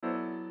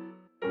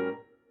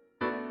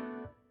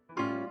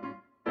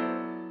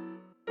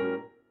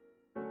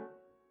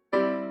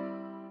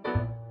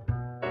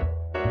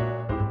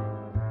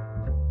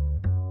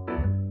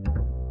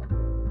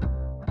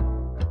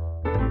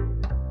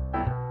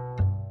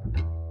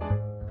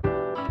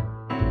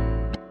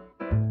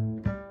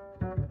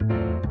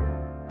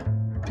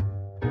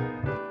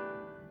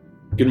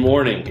Good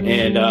morning,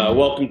 and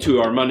welcome to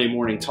our Monday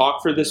morning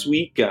talk for this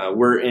week.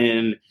 We're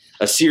in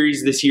a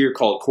series this year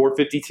called Core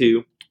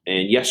 52,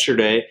 and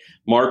yesterday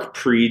Mark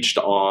preached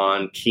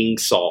on King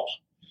Saul.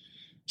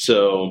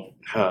 So,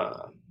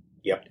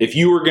 if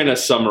you were going to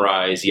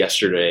summarize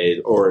yesterday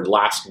or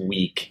last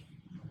week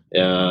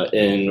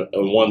in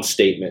one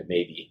statement,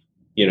 maybe,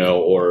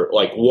 or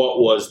like what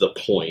was the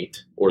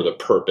point or the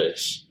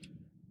purpose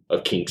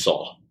of King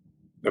Saul?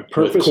 The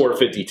purpose with Core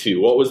 52.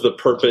 What was the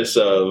purpose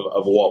of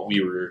what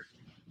we were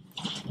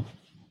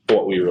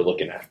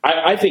looking at?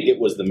 I think it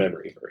was the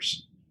memory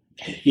verse.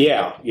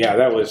 Yeah,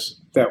 that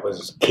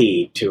was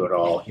key to it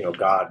all.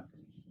 God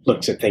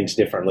looks at things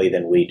differently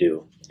than we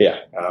do. Yeah,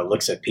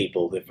 looks at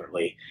people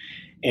differently,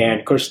 and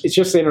of course, it's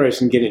just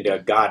interesting getting to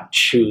God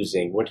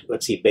choosing.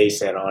 What's He base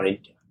that on?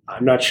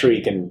 I'm not sure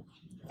He can.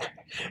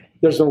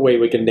 There's no way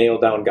we can nail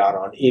down God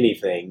on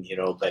anything,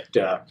 but.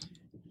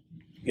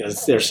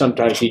 There's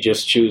sometimes He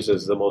just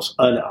chooses the most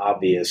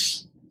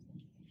unobvious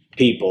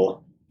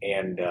people,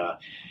 and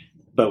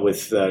but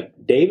with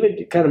David,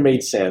 it kind of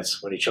made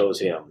sense when He chose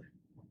him.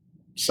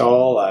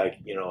 Saul,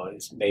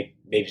 it's maybe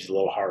it's a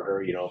little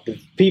harder. The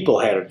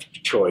people had a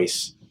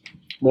choice,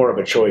 more of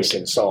a choice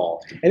in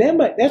Saul, and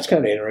that's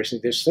kind of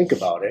interesting. Just think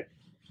about it.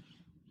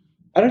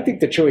 I don't think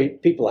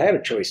people had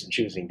a choice in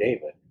choosing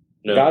David.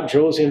 No. God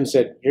chose him and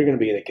said, "You're going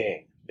to be the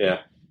king." Yeah.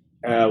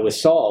 With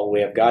Saul, we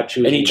have God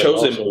choosing. And He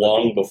chose him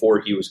long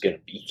before he was going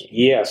to be king.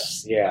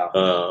 Yes, yeah.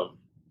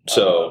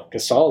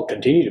 Because Saul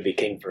continued to be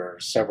king for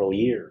several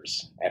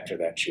years after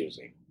that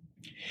choosing.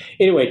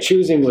 Anyway,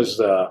 choosing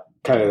was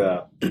kind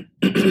of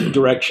the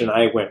direction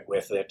I went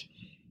with it.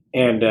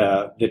 And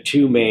the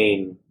two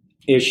main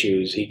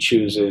issues, He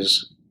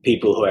chooses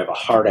people who have a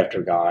heart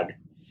after God,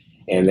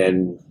 and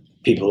then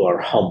people who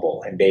are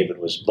humble. And David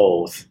was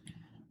both,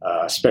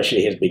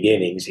 especially his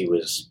beginnings. He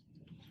was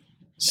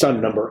son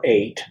number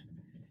 8.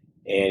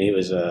 And he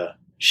was a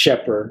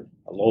shepherd,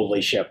 a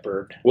lowly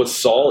shepherd. Was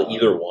Saul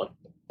either one?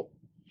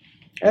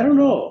 I don't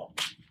know.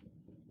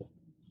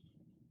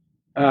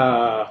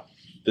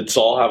 Did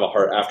Saul have a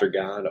heart after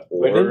God?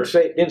 Or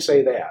didn't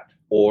say that.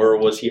 Or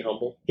was he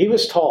humble? He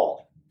was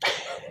tall.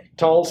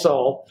 Tall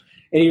Saul.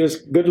 And he was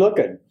good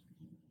looking.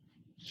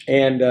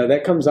 And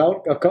that comes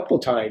out a couple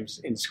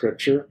times in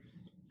Scripture.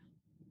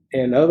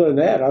 And other than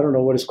that, I don't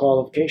know what his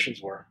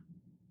qualifications were.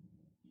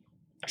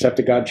 Except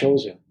that God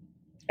chose him.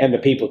 And the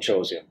people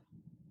chose him.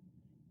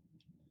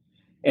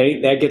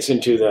 And that gets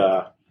into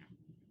the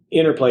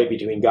interplay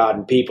between God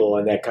and people,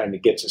 and that kind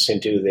of gets us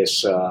into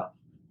this, the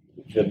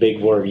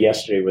big word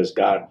yesterday was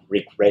God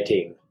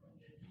regretting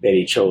that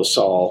He chose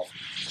Saul,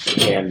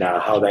 and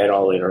how that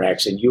all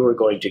interacts. And you were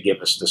going to give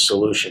us the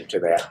solution to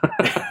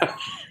that.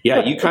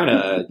 Yeah, you kind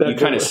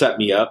of set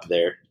me up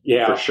there,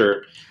 for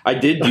sure. I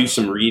did do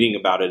some reading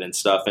about it and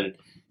stuff, and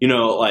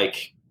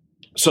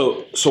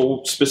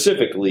so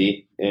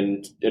specifically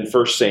in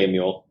 1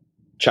 Samuel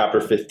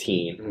chapter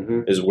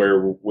 15 is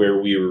where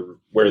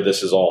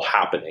this is all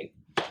happening.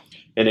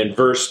 And in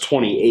verse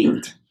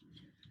 28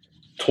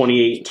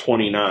 and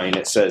 29,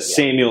 it says,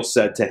 Samuel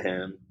said to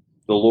him,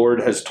 "The Lord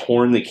has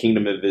torn the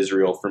kingdom of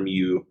Israel from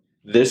you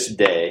this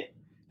day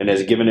and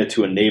has given it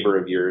to a neighbor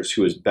of yours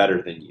who is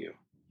better than you.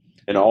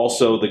 And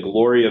also the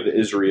glory of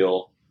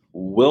Israel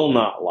will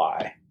not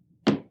lie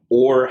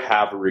or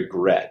have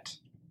regret,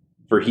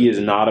 for he is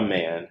not a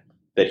man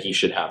that he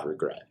should have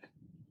regret."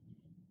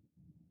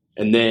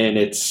 And then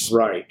it's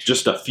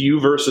just a few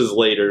verses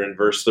later in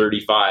verse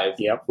 35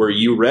 where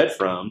you read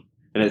from,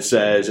 and it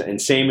says, "And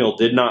Samuel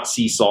did not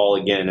see Saul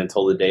again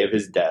until the day of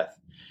his death,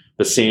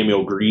 but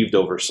Samuel grieved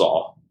over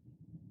Saul.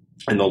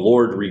 And the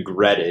Lord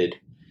regretted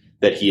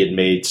that He had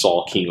made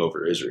Saul king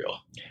over Israel."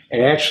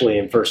 And actually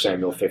in 1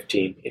 Samuel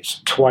 15,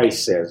 it's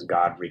twice says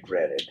God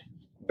regretted.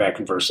 Back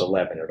in verse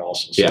 11, it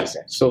also says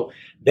that. So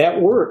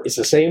that word is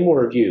the same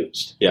word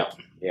used. Yeah.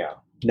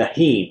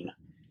 Nahim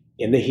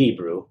in the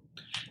Hebrew.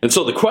 And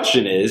so the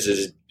question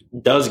is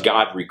does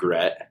God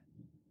regret?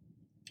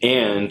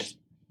 And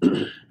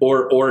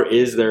or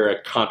is there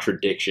a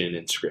contradiction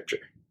in Scripture?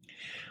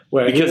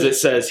 Well, because it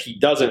says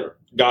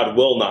God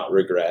will not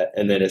regret,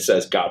 and then it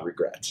says God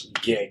regrets.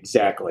 Yeah,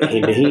 exactly.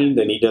 He nahimed,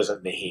 and He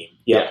doesn't nahim.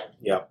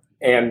 Yep.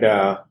 And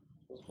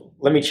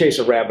let me chase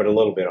a rabbit a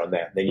little bit on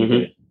that. Then you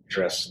can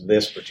address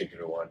this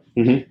particular one.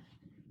 Mm-hmm.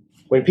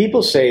 When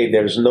people say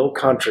there's no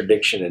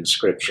contradiction in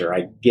Scripture,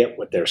 I get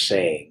what they're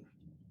saying.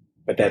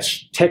 But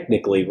that's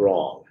technically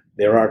wrong.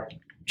 There are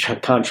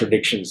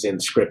contradictions in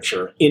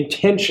Scripture,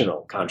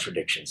 intentional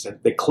contradictions.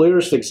 And the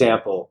clearest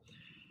example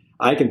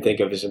I can think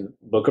of is in the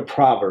book of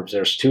Proverbs.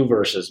 There's 2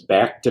 verses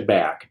back to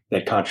back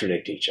that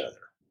contradict each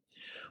other.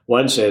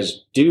 One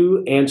says,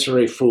 "Do answer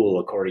a fool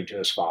according to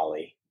his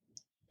folly."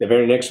 The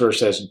very next verse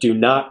says, "Do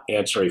not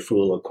answer a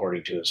fool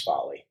according to his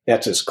folly."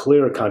 That's as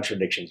clear a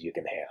contradiction as you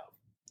can have.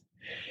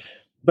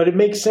 But it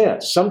makes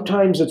sense.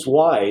 Sometimes it's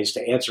wise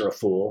to answer a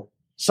fool.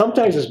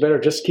 Sometimes it's better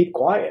just keep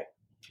quiet.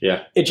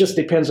 Yeah. It just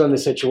depends on the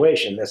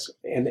situation.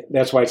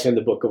 That's why it's in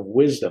the book of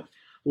wisdom.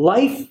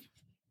 Life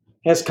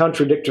has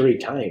contradictory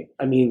time.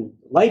 I mean,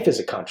 life is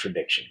a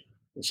contradiction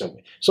in some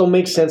way. So it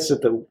makes sense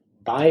that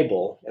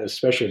Bible, and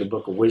especially the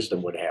Book of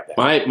Wisdom, would have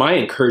that. My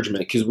encouragement,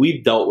 because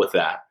we've dealt with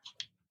that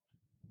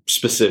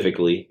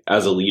specifically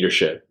as a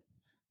leadership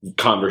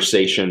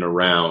conversation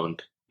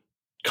around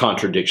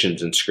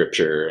contradictions in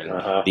Scripture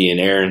and the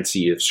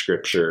inerrancy of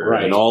Scripture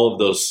and all of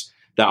those,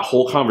 that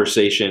whole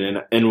conversation.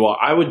 And what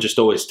I would just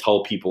always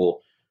tell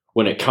people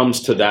when it comes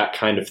to that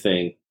kind of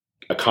thing,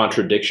 a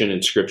contradiction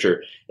in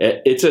Scripture,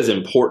 it's as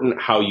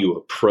important how you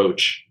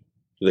approach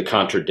the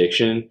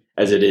contradiction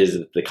as it is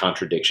that the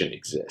contradiction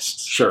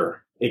exists.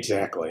 Sure,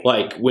 exactly.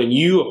 Like when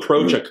you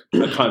approach a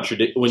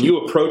when you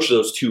approach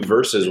those two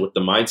verses with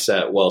the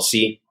mindset, well,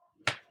 see,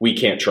 we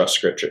can't trust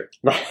Scripture.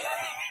 Right.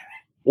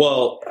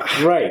 Well,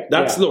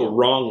 that's the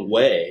wrong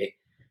way.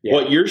 Yeah.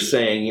 What you're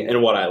saying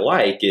and what I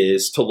like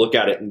is to look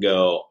at it and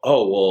go,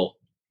 oh, well,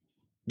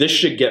 this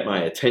should get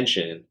my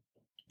attention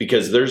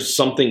because there's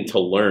something to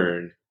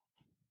learn,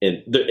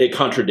 and it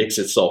contradicts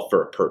itself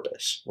for a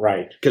purpose.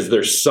 Right. Because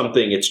there's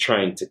something it's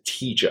trying to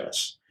teach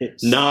us,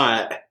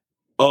 not,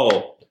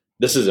 oh,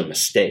 this is a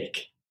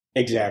mistake.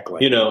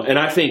 Exactly. You know, and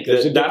I think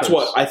that's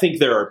what I think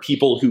there are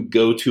people who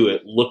go to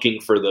it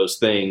looking for those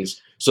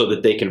things so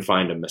that they can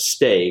find a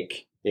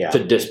mistake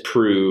to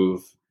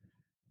disprove,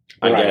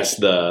 I guess,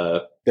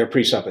 their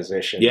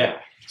presupposition. Yeah.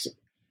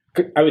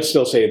 I would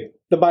still say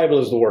the Bible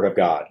is the Word of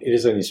God. It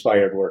is an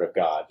inspired Word of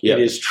God. It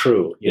is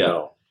true, you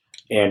know.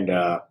 And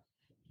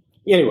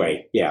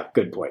anyway,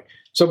 good point.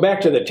 So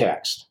back to the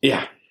text.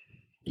 Yeah.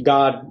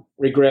 God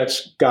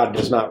regrets. God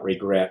does not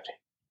regret.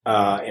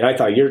 And I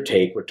thought your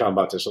take, we're talking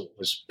about this,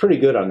 was pretty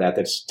good on that.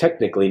 That's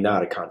technically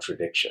not a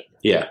contradiction.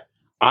 Yeah.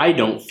 I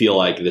don't feel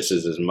like this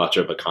is as much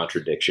of a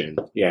contradiction.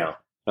 Yeah.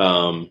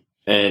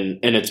 And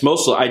it's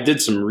mostly, I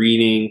did some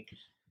reading,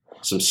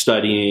 some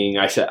studying.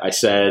 I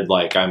said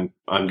like, I'm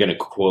going to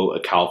quote a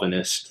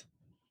Calvinist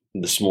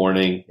this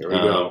morning. Here we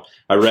go.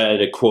 I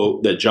read a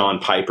quote that John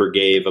Piper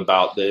gave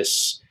about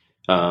this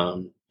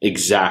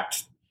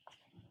exact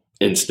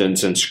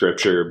instance in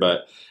Scripture.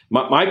 But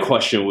my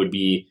question would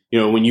be, you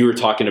know, when you were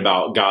talking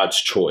about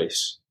God's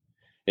choice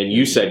and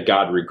you said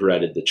God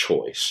regretted the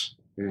choice,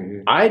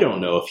 I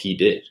don't know if he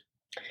did.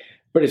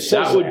 But it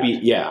says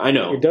I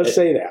know. It does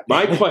say that.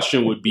 My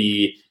question would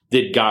be,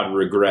 did God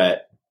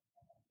regret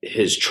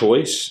his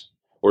choice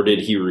or did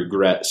he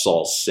regret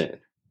Saul's sin?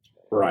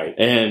 Right.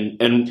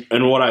 And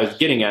what I was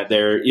getting at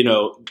there, you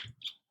know,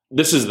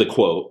 this is the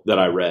quote that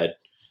I read.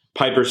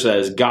 Piper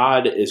says,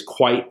 God is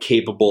quite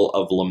capable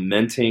of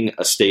lamenting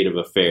a state of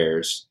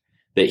affairs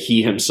that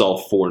he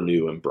himself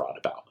foreknew and brought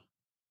about.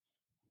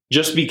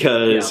 Just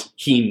because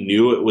he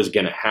knew it was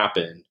going to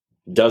happen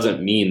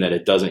doesn't mean that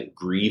it doesn't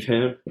grieve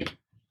him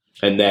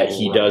and that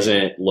he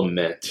doesn't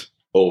lament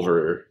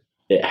over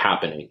it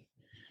happening.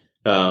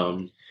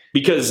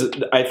 Because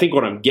I think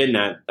what I'm getting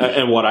at,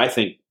 and what I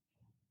think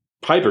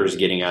Piper's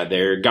getting at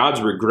there,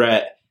 God's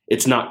regret,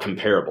 it's not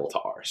comparable to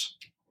ours.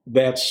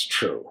 That's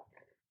true.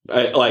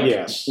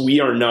 We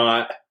are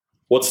not,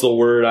 what's the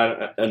word,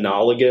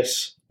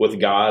 analogous with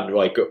God.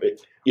 Like,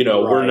 you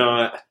know, we're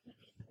not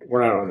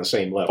on the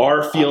same level.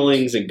 Our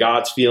feelings and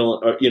God's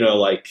feeling, you know,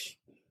 like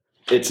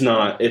it's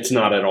not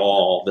at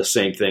all the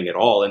same thing at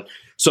all. And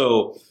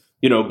so,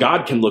 you know,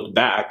 God can look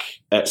back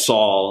at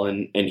Saul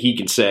and he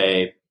can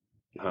say,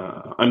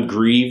 I'm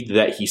grieved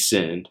that he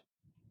sinned.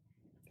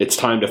 It's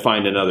time to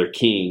find another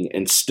king,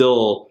 and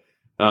still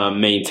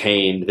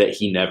maintain that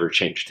he never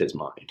changed his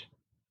mind.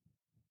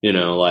 You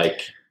know,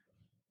 like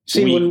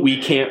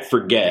we can't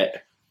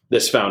forget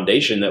this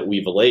foundation that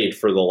we've laid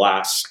for the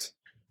last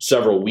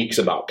several weeks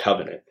about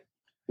covenant.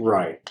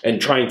 Right.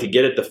 And trying to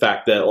get at the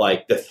fact that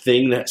like the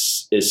thing that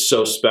is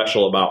so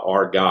special about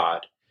our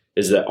God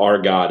is that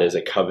our God is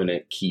a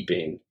covenant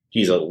keeping.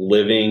 He's a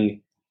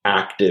living,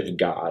 active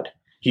God.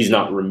 He's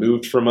not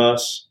removed from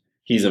us.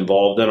 He's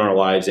involved in our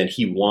lives and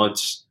he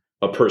wants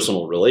a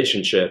personal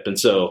relationship. And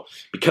so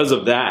because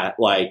of that,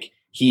 like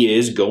he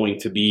is going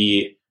to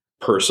be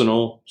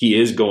personal. He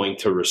is going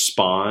to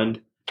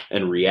respond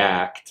and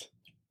react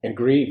and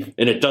grieve.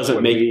 And it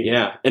doesn't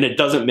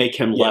make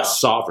him less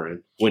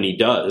sovereign when he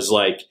does.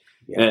 Like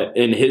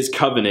in his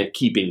covenant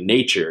keeping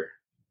nature,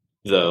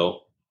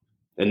 though,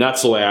 and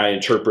that's the way I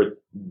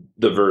interpret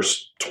the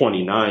verse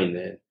 29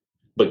 then.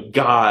 But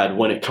God,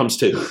 when it comes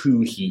to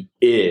who he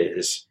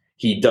is,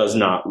 he does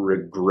not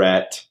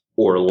regret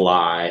or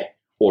lie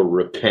or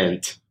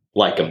repent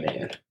like a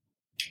man.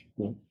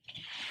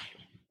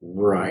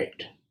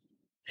 Right.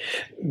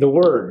 The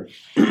word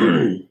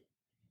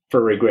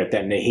for regret,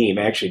 that Nahim,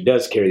 actually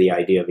does carry the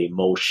idea of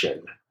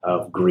emotion,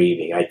 of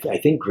grieving. I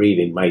think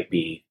grieving might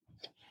be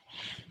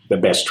the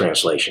best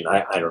translation.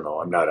 I don't know.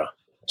 I'm not a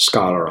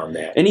scholar on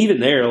that. And even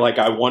there, like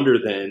I wonder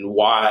then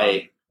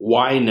why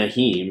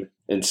Nahim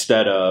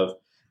instead of,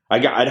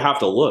 I'd have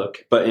to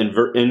look, but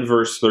in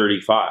verse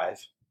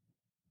 35,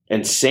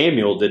 and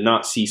Samuel did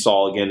not see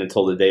Saul again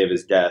until the day of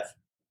his death,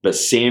 but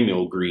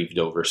Samuel grieved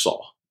over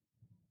Saul.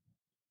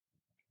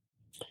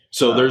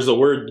 So there's the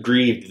word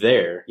grieved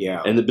there.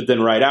 Yeah. But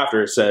then right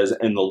after it says,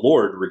 and the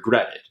Lord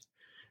regretted.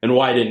 And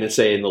why didn't it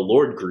say, and the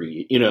Lord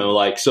grieved? You know,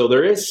 like, so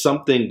there is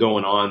something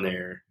going on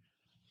there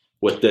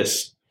with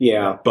this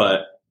Yeah.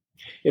 But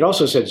it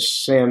also said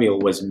Samuel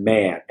was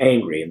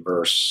angry in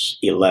verse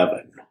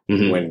 11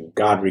 when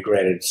God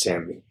regretted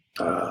Samuel.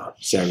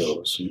 Samuel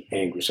was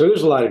angry. So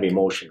there's a lot of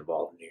emotion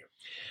involved in here.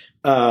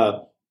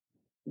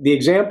 The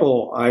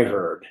example I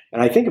heard,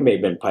 and I think it may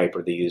have been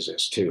Piper that used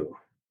this too,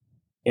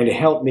 and it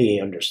helped me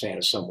understand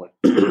it somewhat.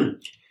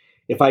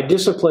 If I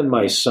discipline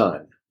my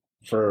son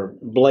for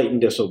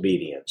blatant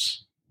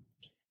disobedience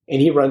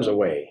and he runs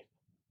away,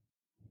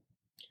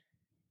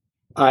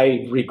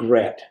 I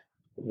regret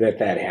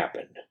that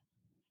happened.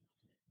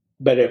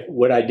 But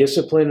would I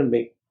discipline him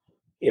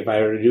if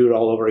I were to do it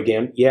all over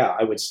again? Yeah,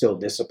 I would still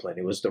discipline.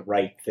 It was the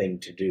right thing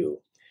to do.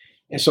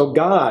 And so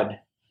God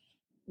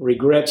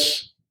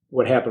regrets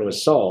what happened with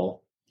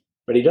Saul,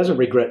 but he doesn't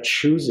regret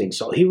choosing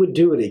Saul. He would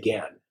do it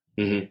again.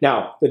 Mm-hmm.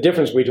 Now, the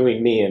difference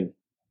between me and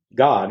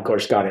God, of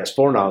course, God has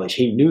foreknowledge.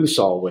 He knew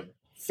Saul would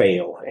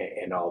fail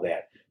and all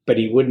that, but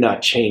he would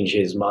not change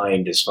his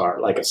mind as far,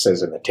 like it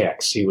says in the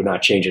text. He would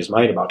not change his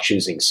mind about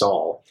choosing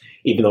Saul,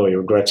 even though he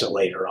regrets it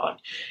later on.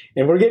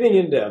 And we're getting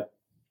into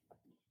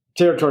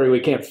territory we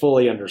can't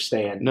fully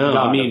understand. No,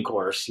 God, I mean, of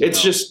course,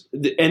 it's just,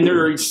 and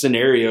there are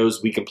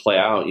scenarios we can play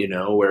out,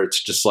 where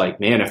it's just like,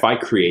 man, if I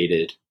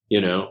created,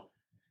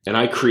 and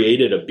I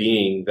created a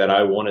being that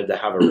I wanted to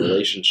have a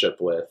relationship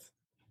with,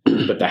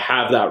 but to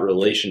have that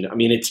relation, I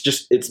mean,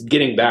 it's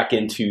getting back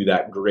into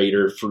that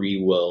greater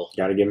free will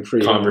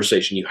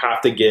conversation. You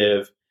have to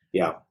give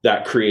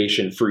that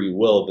creation free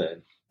will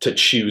then to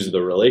choose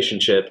the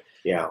relationship.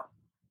 Yeah.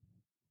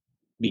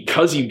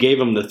 Because you gave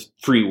them the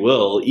free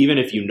will, even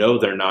if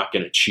they're not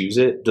going to choose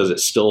it, does it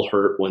still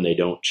hurt when they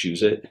don't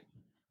choose it?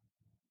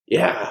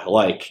 Yeah,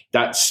 like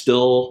that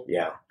still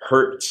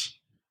hurts.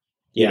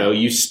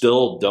 You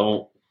still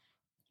don't,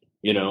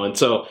 and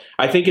so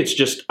I think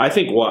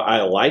what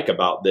I like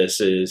about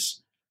this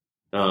is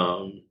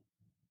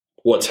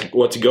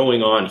what's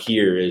going on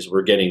here is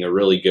we're getting a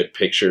really good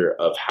picture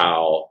of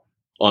how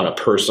on a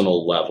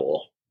personal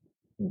level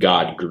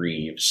God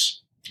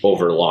grieves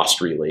over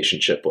lost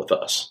relationship with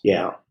us.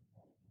 Yeah.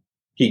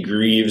 He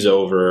grieves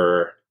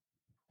over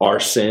our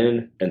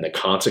sin and the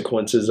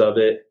consequences of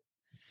it.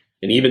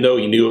 And even though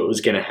he knew it was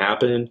going to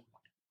happen,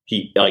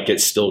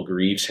 it still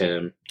grieves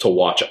him to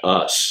watch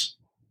us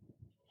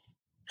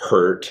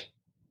hurt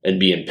and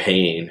be in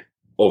pain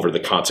over the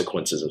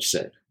consequences of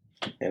sin.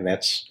 And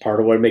that's part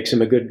of what makes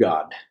him a good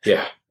God.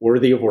 Yeah.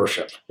 Worthy of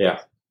worship.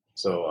 Yeah.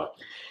 So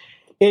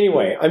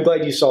anyway, I'm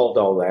glad you solved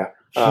all that.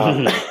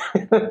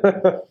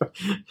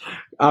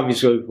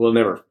 Obviously, we'll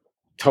never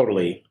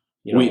totally,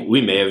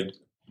 we may have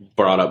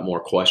brought up more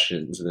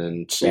questions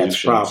than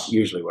solutions. That's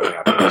usually what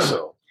happens.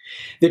 So,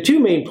 the two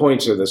main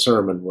points of the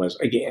sermon was,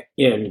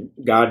 again,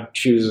 God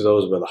chooses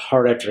those with a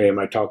heart after him.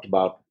 I talked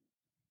about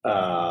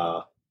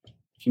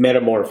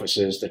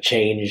metamorphosis, the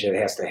change that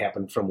has to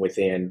happen from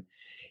within.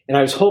 And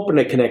I was hoping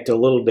to connect a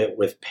little bit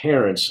with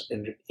parents,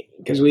 and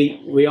because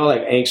we all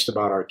have angst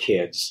about our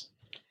kids.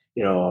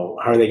 How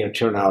are they going to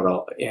turn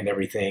out and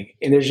everything?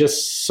 And there's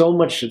just so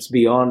much that's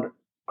beyond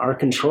our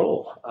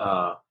control.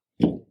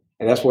 And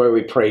that's why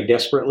we pray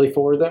desperately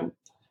for them.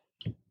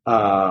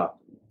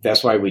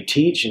 That's why we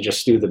teach and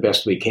just do the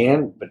best we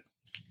can. But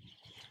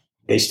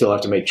they still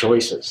have to make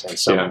choices. And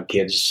some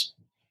kids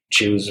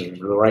choose the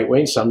right way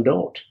and some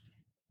don't.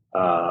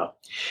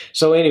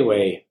 So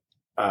anyway,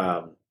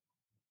 I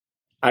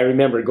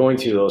remember going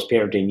through those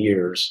parenting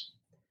years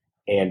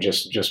and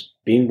just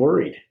being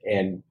worried.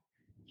 And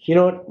you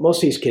know what? Most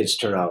of these kids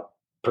turn out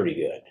pretty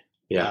good.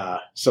 Yeah.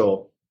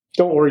 So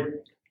don't worry.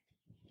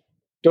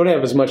 Don't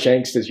have as much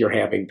angst as you're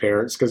having,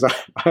 parents, because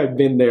I've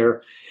been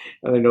there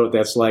and I know what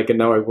that's like. And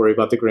now I worry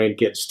about the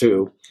grandkids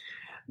too.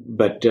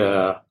 But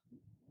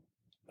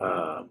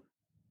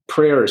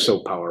prayer is so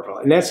powerful.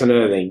 And that's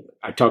another thing.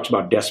 I talked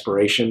about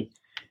desperation.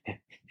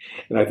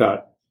 And I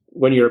thought,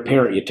 when you're a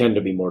parent, you tend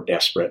to be more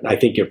desperate. And I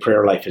think your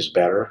prayer life is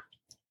better.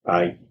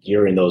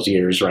 You're in those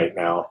years right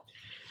now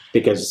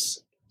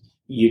because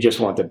you just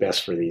want the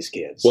best for these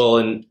kids. Well,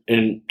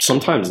 and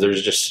sometimes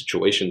there's just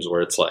situations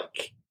where it's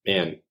like,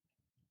 man,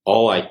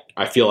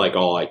 I feel like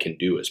all I can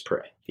do is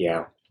pray.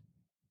 Yeah.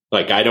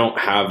 Like I don't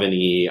have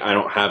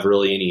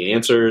really any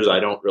answers. I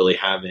don't really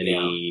have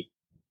any,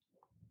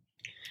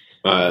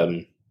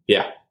 I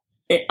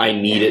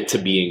need it to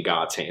be in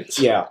God's hands.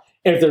 Yeah.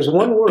 And if there's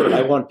one word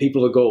I want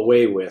people to go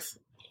away with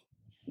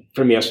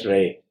from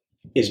yesterday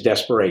is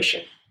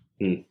desperation.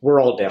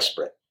 We're all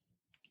desperate.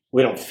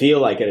 We don't feel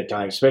like it at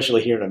times,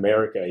 especially here in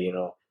America,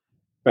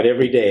 But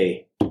every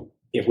day,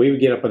 if we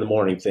would get up in the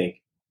morning and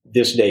think,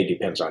 this day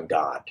depends on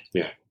God.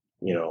 Yeah.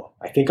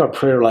 I think our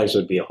prayer lives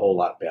would be a whole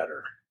lot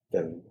better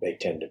than they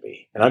tend to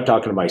be. And I'm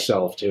talking to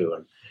myself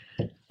too.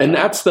 And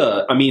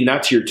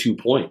that's your 2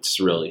 points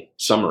really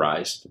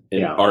summarized.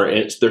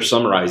 They're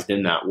summarized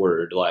in that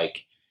word.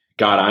 Like,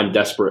 God, I'm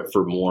desperate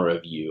for more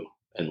of you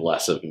and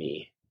less of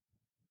me.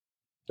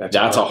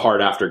 That's a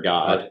heart after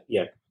God.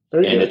 Yeah.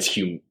 And it's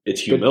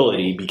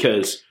humility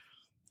because,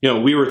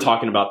 we were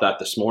talking about that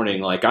this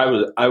morning. Like I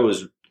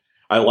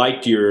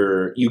liked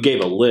you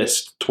gave a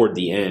list toward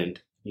the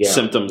end,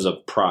 symptoms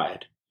of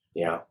pride.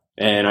 Yeah.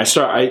 And I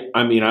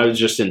was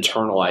just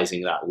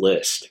internalizing that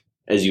list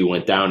as you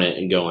went down it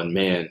and going,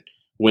 man,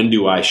 when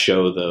do I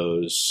show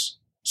those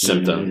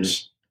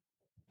symptoms?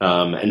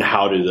 And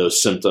how do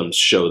those symptoms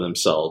show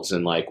themselves?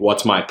 And like,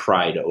 what's my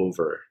pride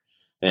over?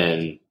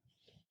 And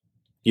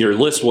your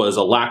list was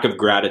a lack of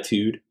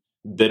gratitude,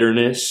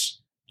 bitterness,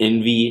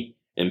 envy,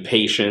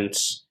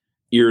 impatience,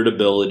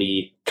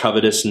 irritability,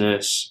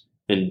 covetousness,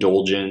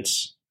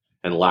 indulgence,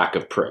 and lack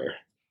of prayer.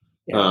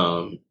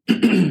 Yeah.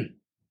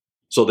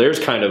 So there's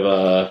kind of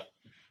a,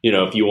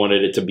 if you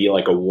wanted it to be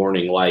like a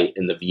warning light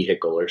in the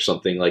vehicle or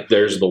something, like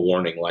there's the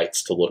warning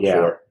lights to look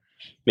for.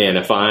 Man,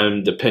 if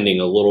I'm depending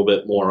a little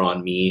bit more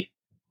on me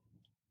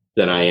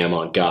than I am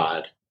on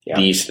God,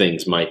 these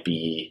things might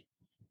be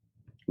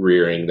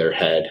rearing their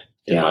head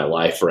in my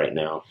life right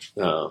now.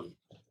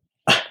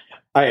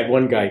 I had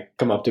one guy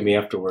come up to me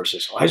afterwards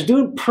and said, I was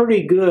doing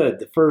pretty good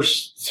the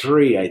first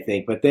 3, I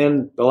think, but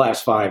then the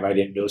last 5 I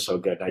didn't do so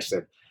good. And I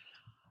said,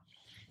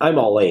 I'm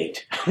all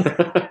 8.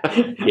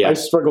 I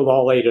struggled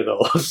all 8 of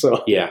those.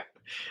 So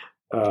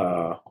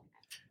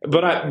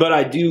but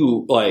I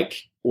do,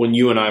 like, when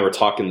you and I were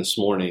talking this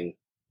morning,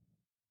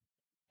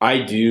 I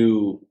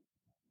do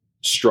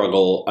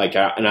struggle, like,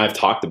 and I've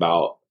talked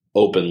about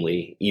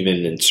openly,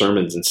 even in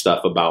sermons and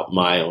stuff, about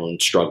my own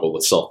struggle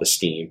with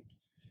self-esteem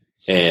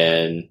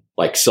and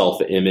like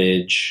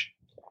self-image,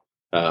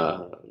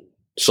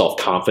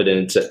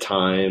 self-confidence at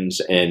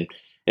times. And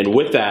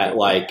with that,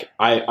 like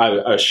I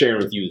was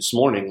sharing with you this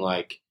morning,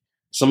 like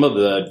some of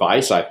the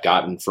advice I've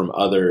gotten from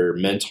other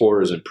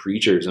mentors and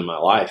preachers in my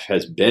life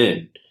has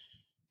been,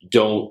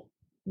 don't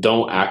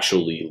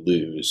actually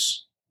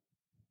lose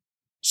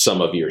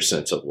some of your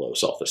sense of low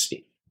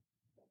self-esteem.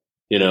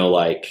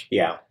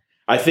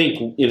 I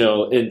think,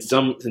 in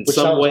some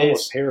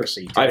ways,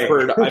 heresy I've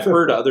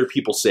heard other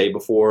people say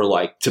before,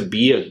 like, to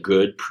be a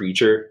good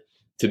preacher,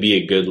 to be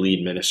a good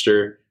lead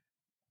minister,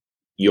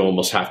 you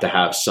almost have to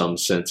have some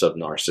sense of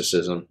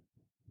narcissism.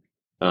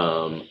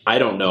 I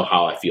don't know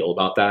how I feel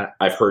about that.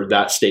 I've heard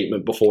that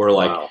statement before.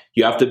 Like,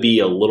 you have to be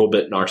a little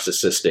bit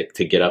narcissistic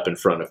to get up in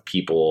front of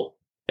people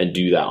and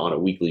do that on a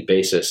weekly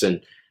basis.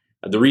 And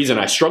the reason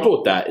I struggle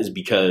with that is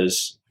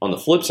because on the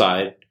flip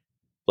side,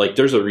 like,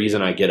 there's a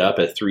reason I get up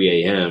at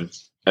 3 a.m.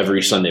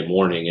 every Sunday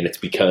morning, and it's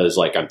because,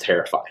 like, I'm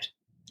terrified.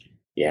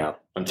 Yeah.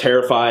 I'm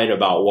terrified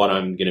about what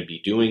I'm going to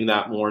be doing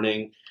that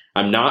morning.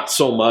 I'm not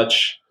so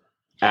much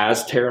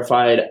as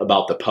terrified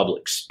about the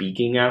public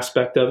speaking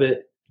aspect of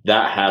it.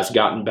 That has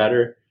gotten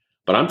better.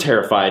 But I'm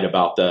terrified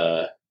about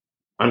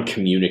I'm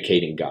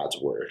communicating God's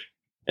word.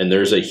 And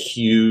there's a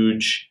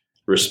huge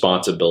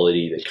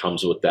responsibility that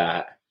comes with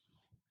that.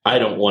 I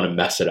don't want to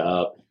mess it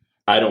up.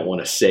 I don't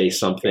want to say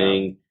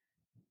something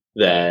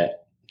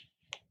that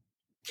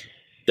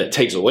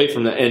takes away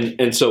from that.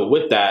 And so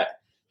with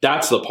that,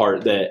 that's the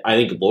part that I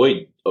think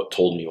Lloyd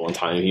told me one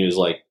time. He was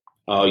like,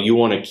 you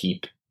want to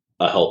keep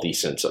a healthy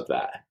sense of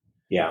that.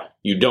 Yeah.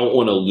 You don't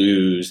want to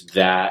lose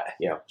that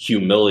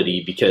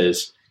humility,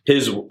 because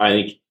I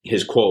think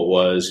his quote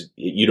was,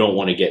 you don't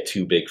want to get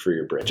too big for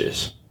your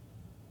britches.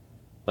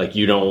 Like,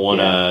 you don't want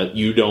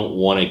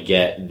to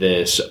get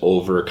this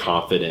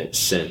overconfident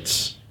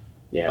sense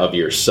of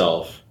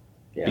yourself,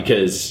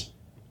 because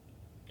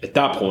at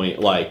that point,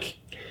 like,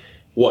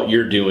 what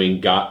you're doing,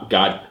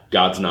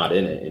 God's not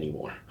in it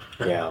anymore.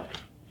 Yeah.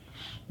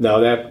 No,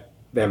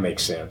 that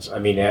makes sense. I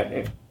mean,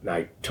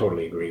 I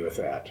totally agree with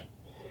that.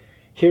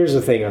 Here's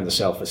the thing on the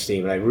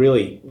self-esteem. I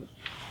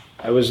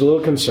was a little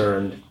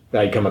concerned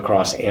that I'd come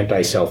across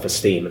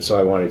anti-self-esteem. And so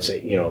I wanted to say,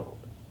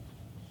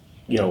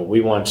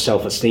 we want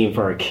self-esteem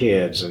for our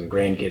kids and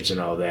grandkids and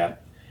all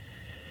that.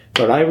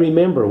 But I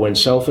remember when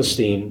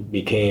self-esteem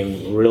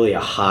became really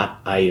a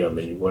hot item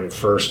and when it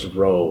first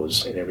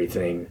rose and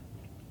everything.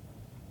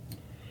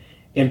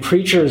 And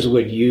preachers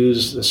would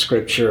use the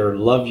scripture,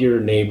 love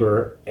your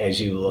neighbor as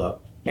you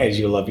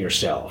love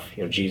yourself.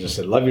 Jesus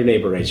said, love your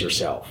neighbor as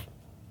yourself.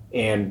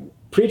 And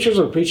preachers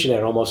are preaching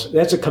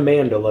that's a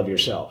command to love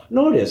yourself.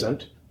 No, it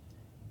isn't.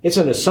 It's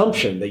an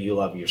assumption that you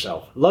love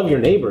yourself. Love your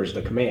neighbor is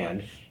the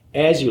command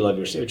as you love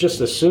yourself. It just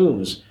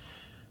assumes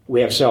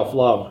we have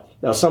self-love.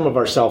 Now, some of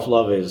our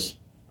self-love is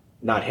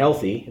not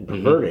healthy and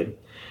perverted.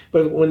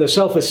 But when the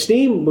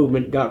self-esteem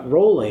movement got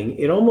rolling,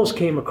 it almost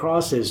came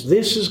across as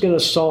this is going to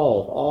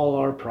solve all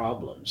our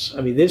problems.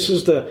 I mean, this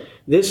is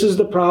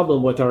the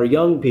problem with our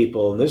young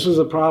people, and this is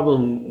the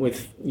problem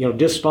with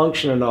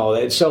dysfunction and all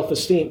that.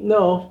 Self-esteem,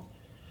 no,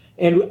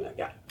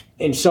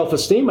 and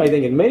self-esteem, I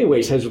think, in many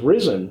ways has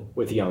risen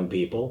with young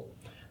people.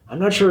 I'm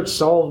not sure it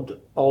solved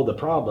all the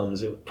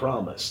problems it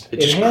promised.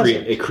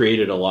 It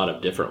created a lot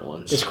of different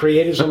ones. It's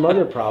created some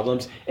other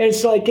problems, and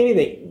it's like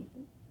anything.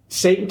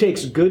 Satan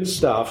takes good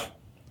stuff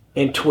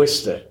and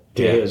twists it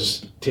to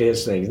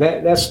his things.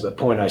 That's the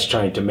point I was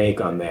trying to make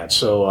on that.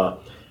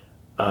 So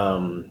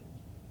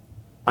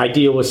I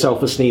deal with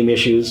self-esteem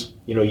issues.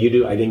 You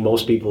do. I think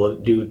most people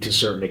do to a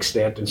certain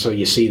extent, and so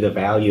you see the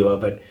value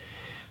of it.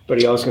 But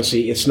you also can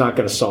see it's not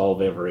going to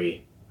solve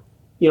every,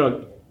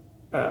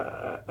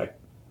 a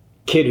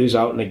kid who's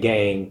out in a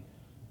gang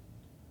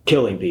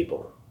killing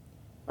people.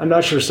 I'm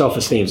not sure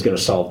self-esteem is going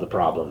to solve the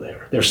problem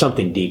there. There's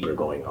something deeper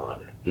going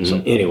on. Mm-hmm.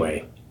 So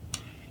anyway,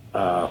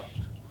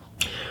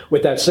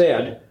 with that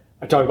said,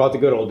 I talk about the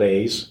good old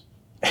days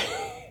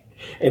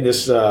in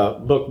this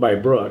book by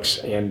Brooks,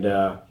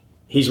 and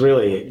he's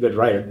really a good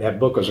writer. That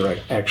book was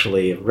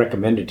actually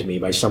recommended to me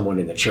by someone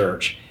in the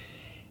church,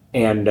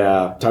 and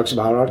talks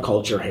about how our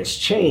culture has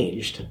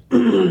changed.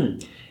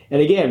 And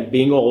again,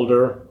 being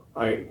older,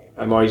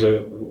 I'm always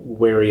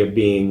wary of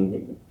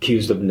being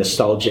accused of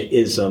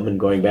nostalgia-ism and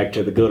going back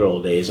to the good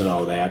old days and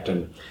all that,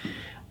 and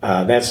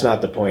that's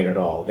not the point at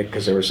all,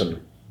 because there were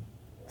some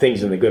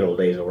things in the good old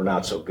days that were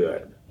not so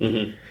good.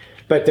 Mm-hmm.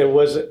 But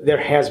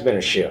there has been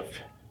a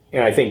shift,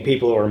 and I think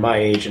people who are my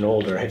age and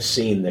older have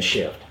seen the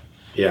shift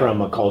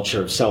from a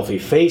culture of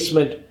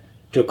self-effacement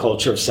to a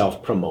culture of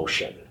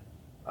self-promotion.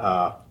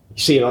 You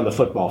see it on the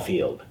football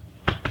field,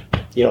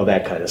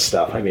 that kind of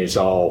stuff. I mean, it's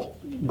all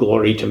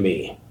glory to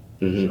me.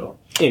 Mm-hmm. So,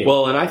 anyway.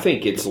 Well, and I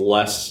think it's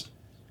less.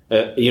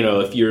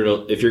 If you're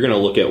going to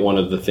look at one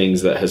of the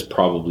things that has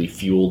probably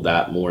fueled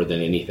that more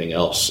than anything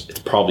else, it's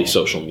probably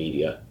social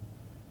media.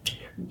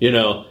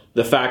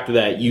 The fact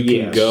that you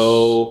can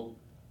go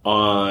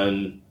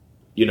on,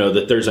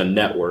 that there's a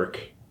network,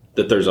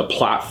 that there's a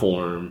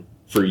platform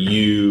for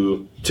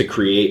you to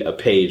create a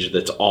page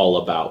that's all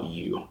about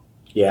you.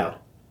 Yeah.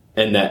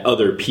 And that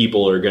other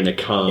people are going to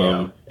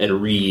come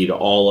and read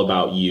all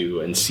about you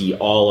and see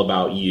all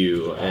about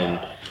you. And,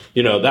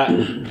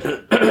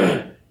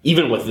 that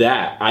even with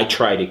that, I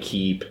try to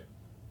keep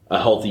a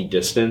healthy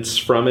distance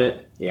from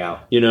it.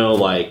 Yeah.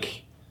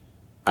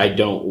 I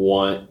don't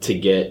want to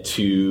get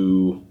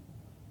too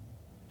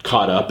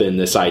caught up in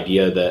this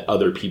idea that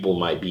other people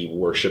might be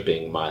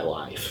worshiping my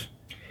life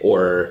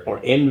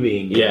or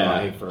envying your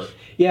life.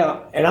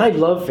 And I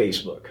love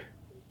Facebook.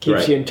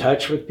 Keeps you in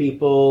touch with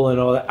people and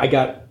all that. I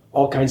got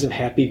all kinds of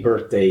happy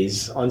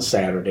birthdays on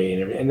Saturday,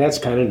 and that's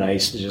kind of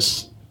nice to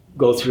just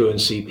go through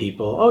and see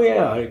people. Oh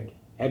yeah, I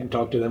hadn't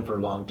talked to them for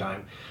a long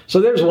time. So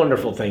there's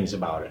wonderful things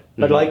about it.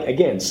 But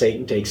again,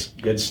 Satan takes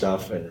good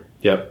stuff and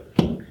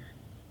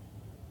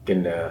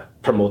can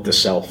promote the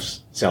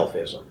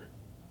selfism.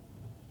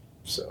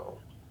 So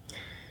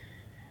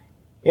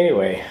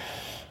anyway,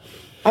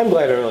 I'm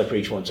glad I only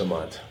preach once a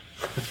month.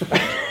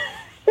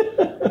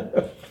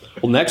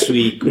 Well, next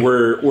week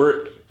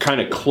we're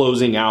kind of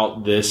closing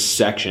out this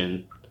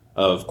section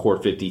of Core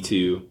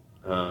 52.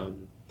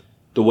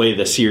 The way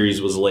the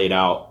series was laid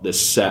out, this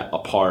set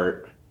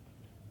apart,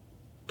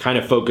 kind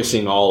of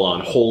focusing all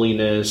on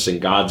holiness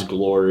and God's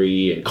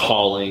glory and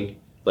calling,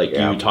 like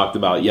you talked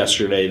about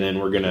yesterday. Then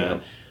we're going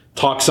to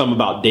talk some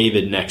about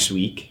David next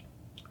week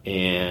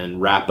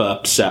and wrap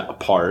up set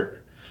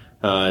apart.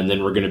 And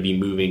then we're going to be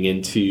moving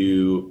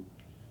into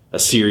a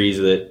series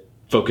that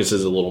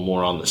focuses a little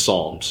more on the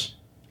Psalms.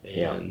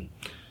 And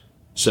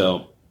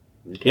so,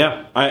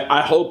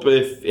 I hope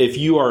if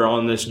you are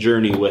on this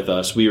journey with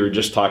us, we were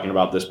just talking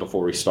about this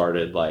before we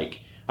started,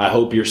 I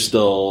hope you're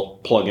still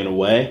plugging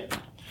away.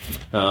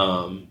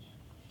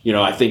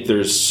 I think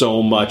there's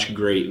so much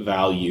great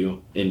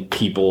value in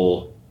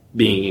people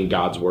being in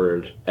God's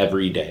Word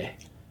every day.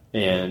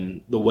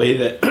 And the way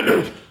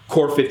that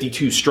Core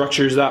 52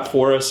 structures that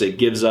for us, it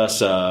gives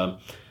us a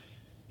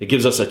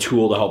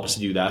tool to help us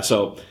do that.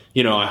 So,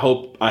 I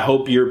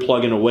hope you're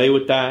plugging away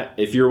with that.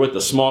 If you're with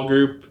a small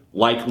group,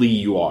 likely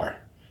you are.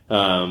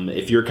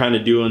 If you're kind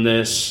of doing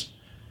this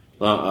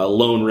a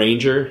lone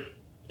ranger,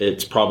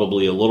 it's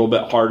probably a little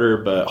bit harder,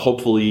 but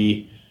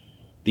hopefully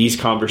these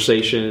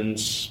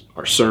conversations,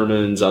 our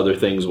sermons, other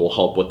things will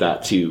help with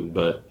that too.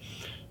 But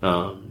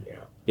or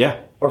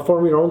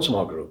form your own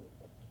small group.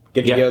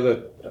 Get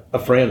together a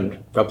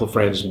couple of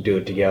friends, and do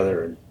it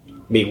together and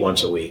meet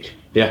once a week.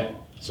 Yeah.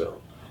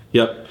 So.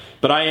 Yep.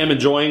 But I am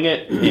enjoying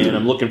it, and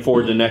I'm looking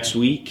forward to next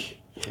week.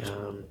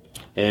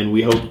 And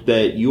we hope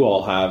that you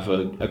all have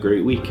a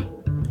great week.